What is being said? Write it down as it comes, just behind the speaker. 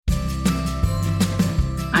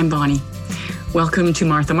I'm Bonnie. Welcome to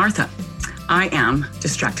Martha Martha. I am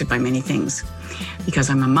distracted by many things. Because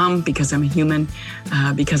I'm a mom, because I'm a human,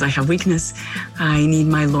 because I have weakness, I need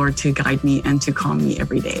my Lord to guide me and to calm me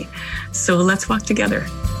every day. So let's walk together.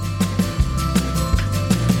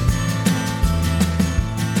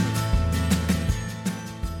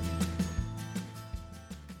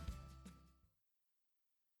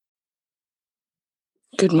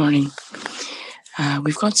 Good morning.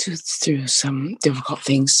 We've gone through some difficult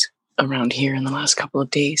things around here in the last couple of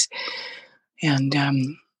days. And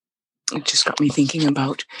it just got me thinking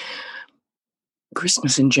about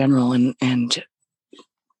Christmas in general. And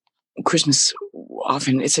Christmas,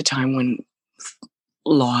 often it's a time when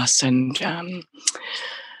loss and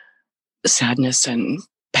sadness and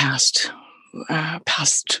past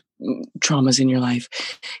traumas in your life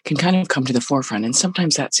can kind of come to the forefront. And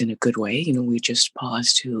sometimes that's in a good way. You know, we just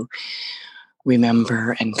pause to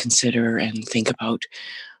remember and consider and think about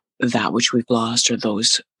that which we've lost or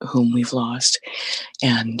those whom we've lost.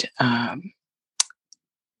 And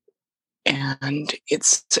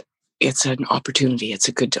it's an opportunity. It's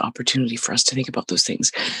a good opportunity for us to think about those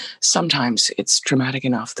things. Sometimes it's traumatic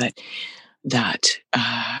enough that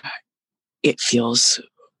it feels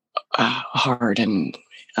hard and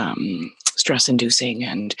stress-inducing,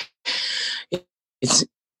 and it's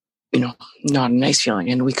not a nice feeling.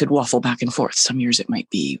 And we could waffle back and forth. Some years it might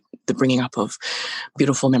be the bringing up of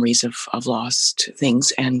beautiful memories of lost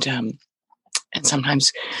things, and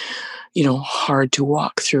sometimes hard to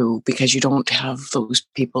walk through because you don't have those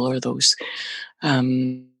people or those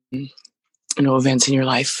events in your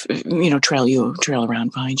life trail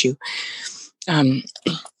around behind you. And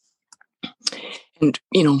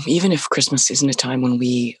even if Christmas isn't a time when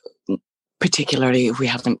we, particularly if we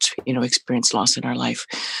haven't experienced loss in our life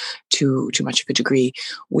to much of a degree,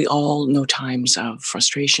 we all know times of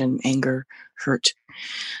frustration, anger, hurt,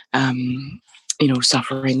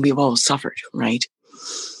 suffering. We've all suffered, right?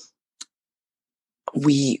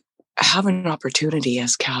 We have an opportunity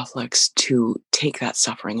as Catholics to take that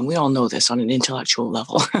suffering, and we all know this on an intellectual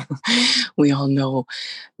level. We all know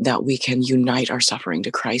that we can unite our suffering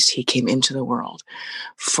to Christ. He came into the world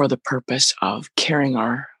for the purpose of carrying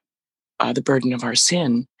the burden of our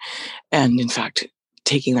sin, and in fact,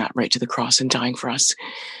 taking that right to the cross and dying for us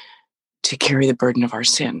to carry the burden of our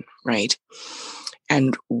sin, right?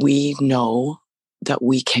 And we know that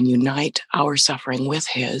we can unite our suffering with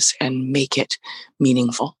his and make it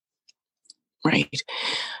meaningful, right?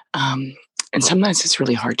 And sometimes it's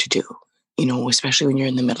really hard to do, especially when you're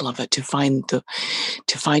in the middle of it, to find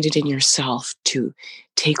it in yourself to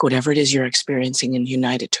take whatever it is you're experiencing and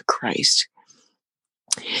unite it to Christ.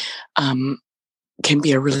 Can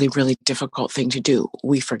be a really, really difficult thing to do.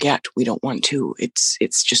 We forget. We don't want to. It's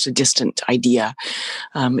just a distant idea.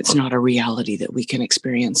 It's not a reality that we can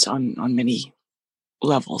experience on many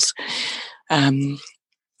levels.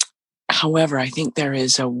 However, I think there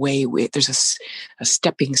is a way, there's a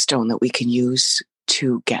stepping stone that we can use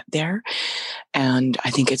to get there. And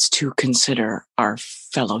I think it's to consider our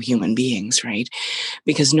fellow human beings, right?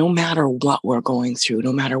 Because no matter what we're going through,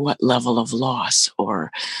 no matter what level of loss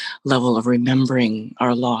or level of remembering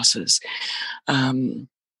our losses,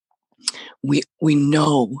 we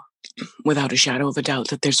know without a shadow of a doubt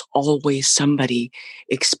that there's always somebody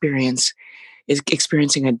experiencing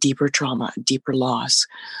a deeper trauma, a deeper loss,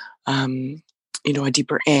 a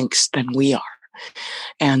deeper angst than we are.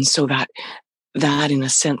 And so that in a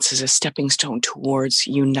sense is a stepping stone towards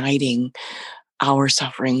uniting our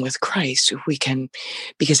suffering with Christ, if we can,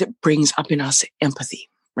 because it brings up in us empathy,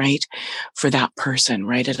 right? For that person,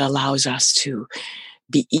 right? It allows us to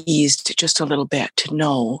be eased just a little bit, to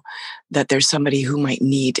know that there's somebody who might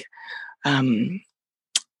need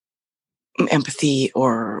empathy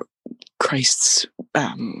or Christ's,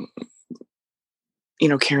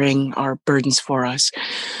 carrying our burdens for us,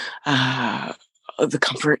 the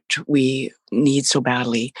comfort we need so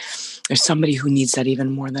badly. There's somebody who needs that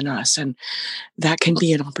even more than us. And that can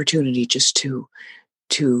be an opportunity just to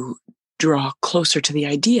draw closer to the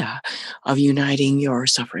idea of uniting your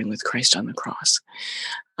suffering with Christ on the cross.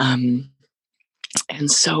 And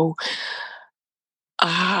so,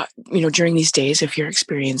 during these days, if you're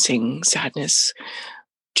experiencing sadness,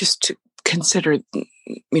 just to consider,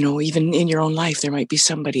 even in your own life, there might be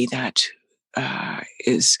somebody that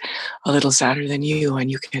is a little sadder than you,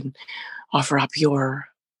 and you can offer up your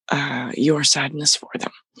sadness for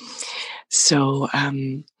them. So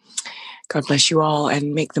God bless you all,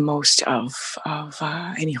 and make the most of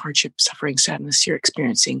any hardship, suffering, sadness you're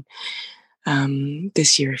experiencing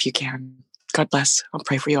this year if you can. God bless. I'll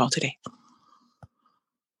pray for you all today.